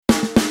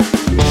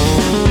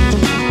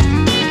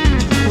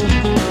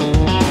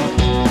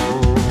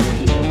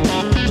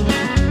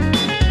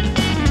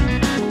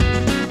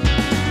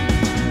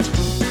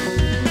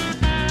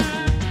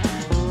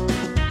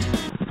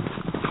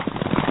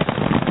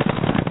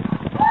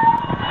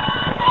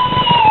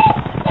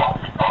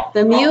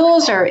The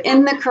mules are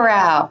in the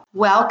corral.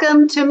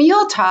 Welcome to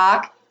Mule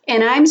Talk,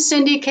 and I'm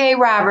Cindy K.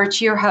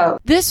 Roberts, your host.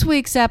 This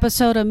week's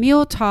episode of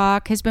Mule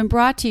Talk has been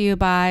brought to you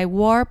by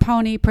War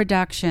Pony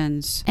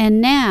Productions.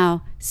 And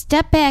now,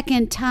 step back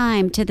in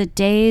time to the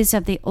days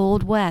of the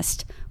Old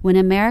West, when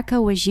America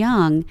was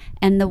young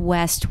and the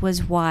West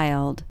was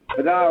wild.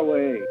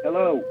 Badaway.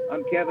 Hello,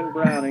 I'm Kevin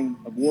Browning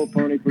of War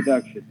Pony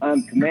Production.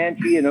 I'm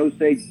Comanche and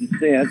Osage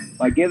descent.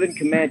 My given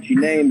Comanche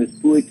name is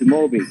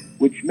Puitamobi,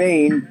 which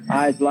means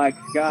eyes like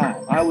sky.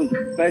 I was a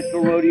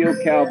professional rodeo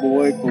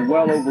cowboy for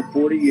well over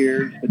 40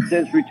 years, but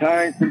since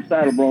retiring from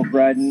saddle bronc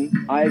riding,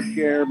 I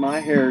share my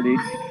heritage,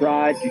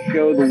 tried to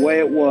show the way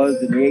it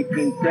was in the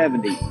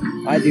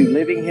 1870s. I do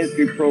living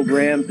history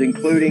programs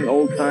including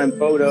old-time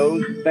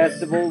photos,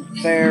 festivals,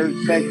 fairs,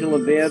 special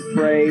events,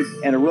 parades,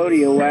 and a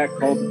rodeo act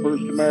called the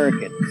First American.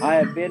 I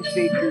have been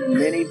featured in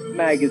many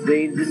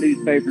magazines and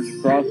newspapers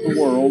across the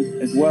world,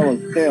 as well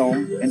as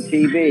film and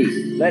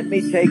TV. Let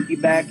me take you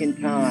back in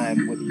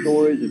time with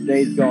stories of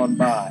days gone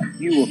by.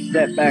 You will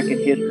step back in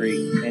history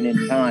and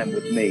in time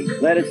with me.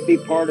 Let us be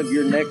part of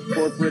your next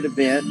corporate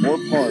event or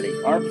party.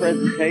 Our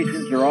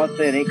presentations are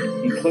authentic,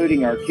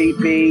 including our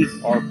teepee,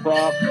 our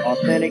prop,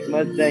 authentic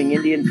Mustang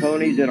Indian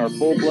ponies, and our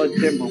full-blood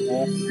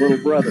Timberwolf little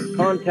brother.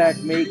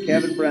 Contact me,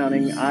 Kevin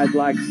Browning, Eyes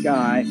Like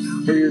Sky,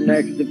 for your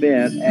next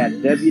event at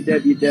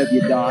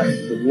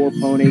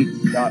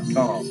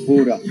www.thewarpony.com.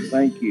 Buddha,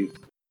 thank you.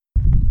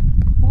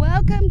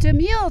 Welcome to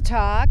Mule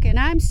Talk, and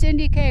I'm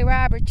Cindy K.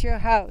 Roberts, your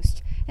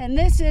host. And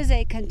this is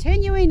a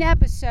continuing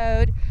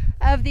episode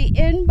of the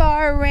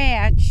In-Bar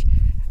Ranch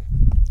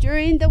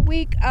during the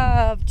week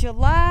of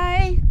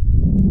July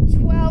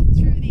 12th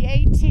through the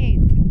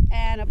 18th.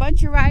 And a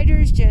bunch of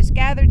riders just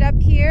gathered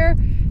up here,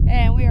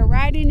 and we are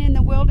riding in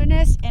the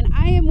wilderness. And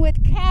I am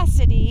with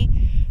Cassidy,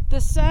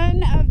 the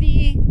son of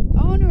the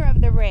owner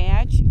of the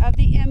ranch, of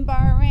the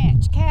In-Bar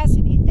Ranch.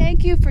 Cassidy,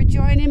 thank you for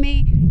joining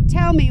me.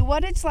 Tell me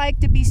what it's like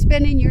to be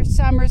spending your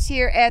summers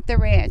here at the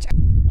ranch.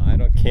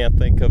 Can't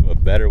think of a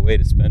better way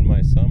to spend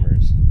my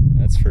summers,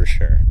 that's for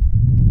sure.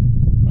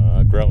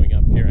 Growing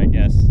up here, I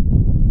guess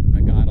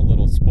I got a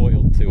little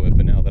spoiled to it,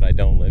 but now that I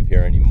don't live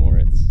here anymore,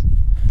 it's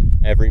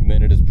every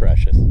minute is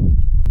precious.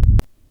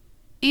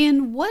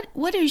 And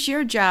what is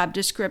your job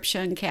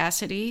description,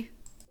 Cassidy?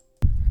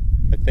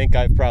 I think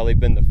I've probably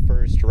been the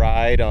first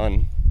ride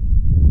on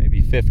maybe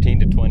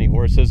 15 to 20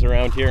 horses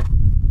around here.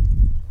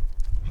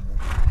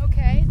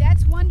 Okay,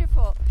 that's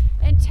wonderful.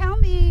 And tell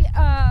me,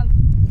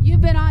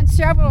 you've been on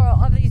several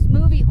of these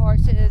movie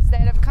horses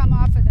that have come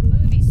off of the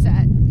movie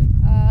set.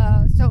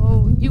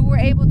 So you were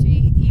able to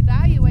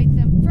evaluate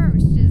them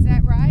first, is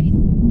that right?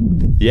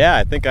 Yeah,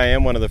 I think I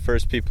am one of the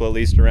first people, at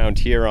least around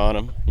here, on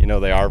them. You know,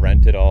 they are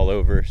rented all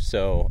over,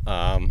 so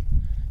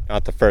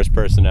not the first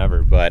person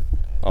ever, but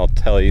I'll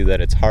tell you that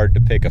it's hard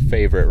to pick a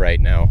favorite right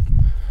now.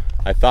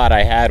 I thought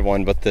I had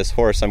one, but this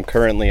horse I'm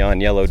currently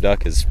on, Yellow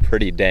Duck, is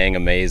pretty dang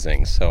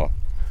amazing, so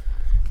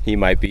he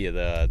might be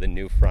the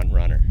new front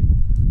runner.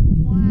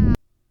 Wow.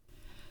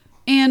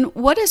 And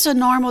what is a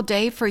normal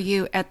day for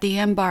you at the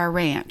In-Bar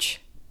Ranch?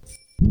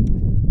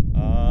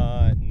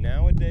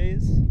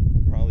 Nowadays,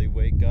 probably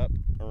wake up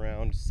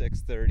around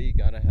 6:30,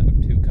 gotta have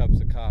 2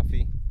 cups of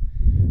coffee.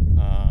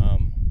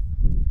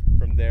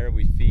 From there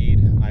we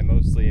feed. I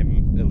mostly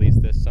am, at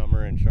least this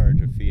summer, in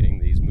charge of feeding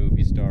these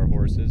movie star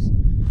horses.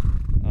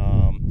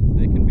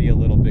 They can be a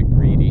little bit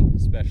greedy,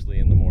 especially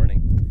in the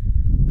morning.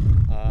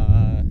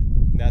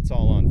 That's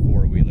all on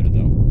 4-wheeler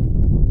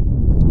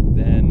though.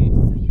 Then,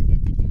 so you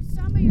get to do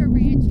some of your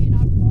ranching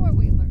on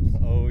 4-wheelers.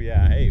 Oh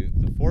yeah, hey,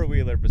 the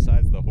 4-wheeler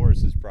besides the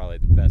horse is probably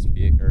the best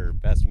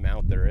best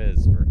mount there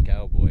is for a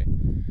cowboy.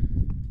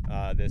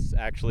 This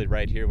actually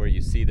right here where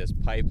you see this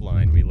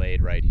pipeline we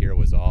laid right here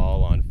was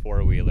all on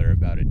 4-wheeler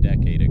about a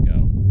decade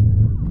ago.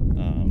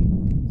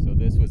 So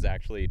this was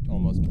actually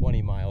almost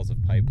 20 miles of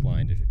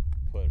pipeline to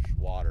push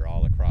water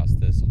all across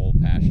this whole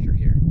pasture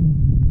here.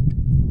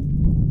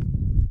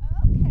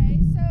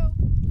 Okay, so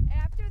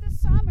after the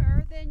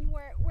summer, then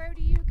where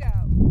do you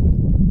go?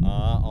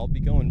 I'll be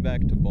going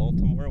back to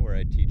Baltimore where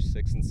I teach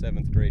 6th and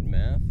 7th grade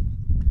math.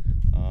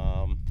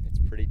 It's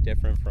pretty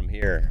different from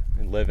here.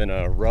 I live in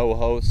a row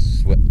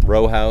house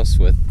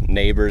with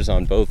neighbors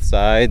on both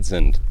sides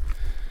and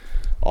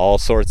all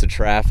sorts of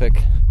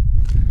traffic.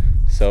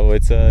 So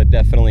it's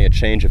definitely a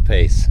change of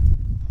pace.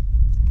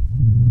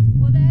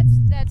 Well,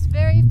 that's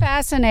very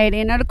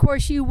fascinating. And of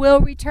course, you will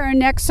return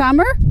next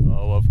summer?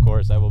 Oh, of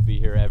course. I will be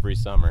here every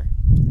summer.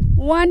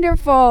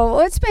 Wonderful.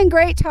 Well, it's been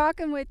great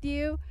talking with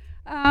you.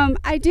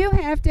 I do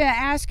have to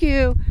ask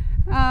you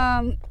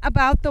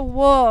about the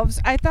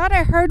wolves. I thought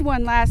I heard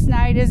one last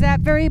night. Is that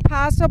very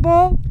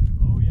possible?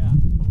 Oh, yeah.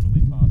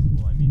 Totally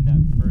possible. I mean,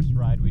 that first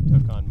ride we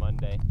took on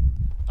Monday,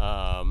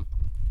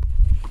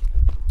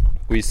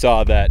 we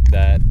saw that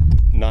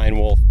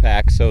 9-wolf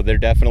pack, so they're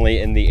definitely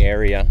in the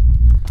area.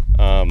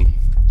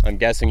 I'm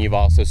guessing you've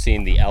also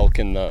seen the elk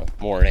in the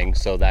morning,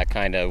 so that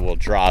kind of will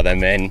draw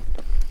them in,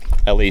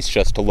 at least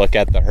just to look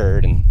at the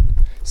herd and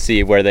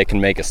see where they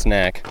can make a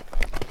snack.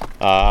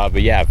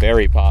 But yeah,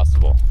 very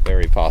possible.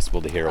 very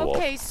possible to hear a wolf.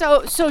 Okay,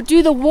 so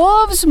do the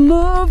wolves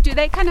move? Do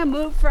they kind of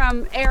move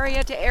from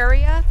area to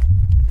area?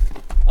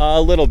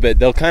 A little bit.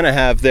 They'll kind of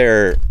have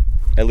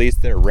at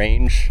least their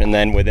range, and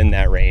then within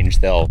that range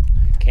they'll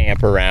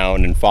camp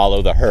around and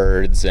follow the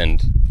herds,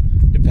 and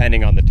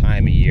depending on the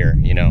time of year,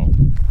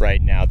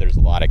 right now there's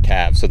a lot of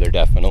calves, so they're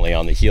definitely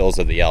on the heels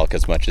of the elk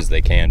as much as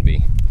they can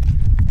be.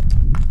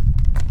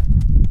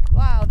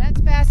 Wow,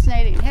 that's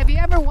fascinating. Have you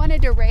ever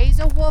wanted to raise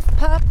a wolf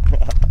pup?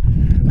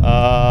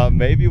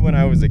 Maybe when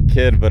I was a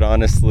kid, but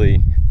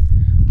honestly,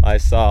 I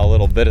saw a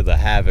little bit of the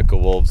havoc of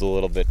wolves a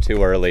little bit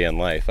too early in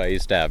life. I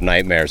used to have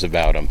nightmares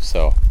about them,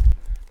 so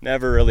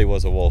never really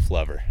was a wolf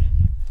lover.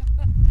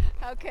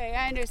 Okay,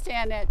 I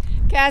understand that.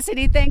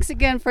 Cassidy, thanks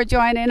again for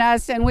joining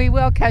us, and we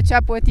will catch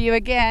up with you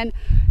again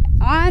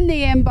on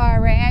the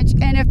Inbar Ranch.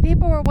 And if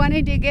people were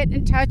wanting to get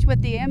in touch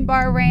with the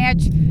Inbar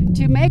Ranch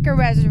to make a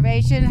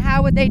reservation,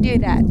 how would they do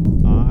that?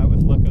 I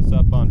would look us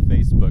up on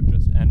Facebook,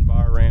 just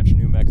Inbar Ranch,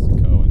 New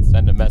Mexico, and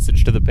send a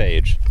message to the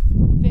page.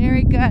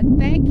 Very good.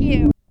 Thank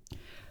you.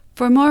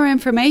 For more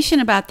information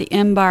about the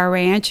Inbar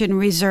Ranch in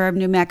Reserve,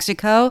 New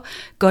Mexico,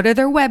 go to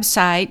their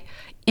website,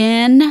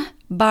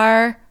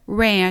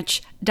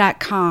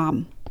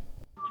 inbarranch.com.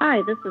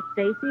 Hi, this is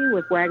Stacy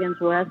with Wagons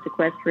West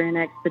Equestrian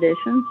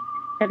Expeditions.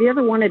 Have you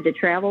ever wanted to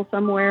travel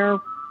somewhere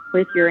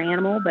with your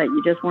animal, but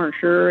you just weren't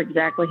sure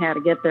exactly how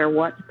to get there,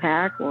 what to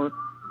pack, or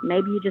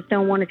maybe you just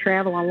don't want to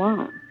travel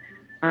alone?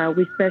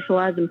 We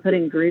specialize in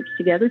putting groups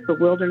together for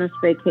wilderness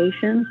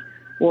vacations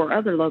or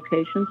other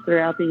locations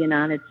throughout the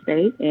United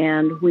States,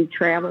 and we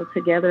travel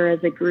together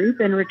as a group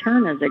and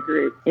return as a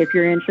group. If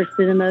you're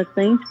interested in those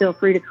things, feel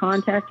free to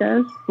contact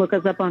us. Look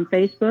us up on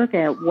Facebook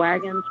at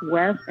Wagons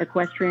West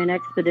Equestrian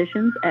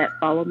Expeditions at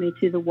Follow Me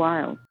to the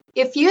Wild.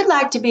 If you'd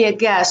like to be a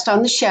guest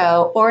on the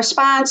show or a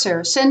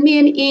sponsor, send me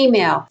an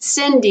email,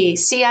 Cindy,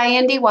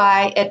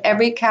 C-I-N-D-Y, at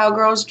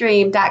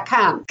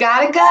everycowgirlsdream.com.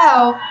 Gotta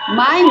go.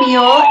 My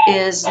mule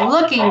is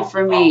looking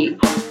for me.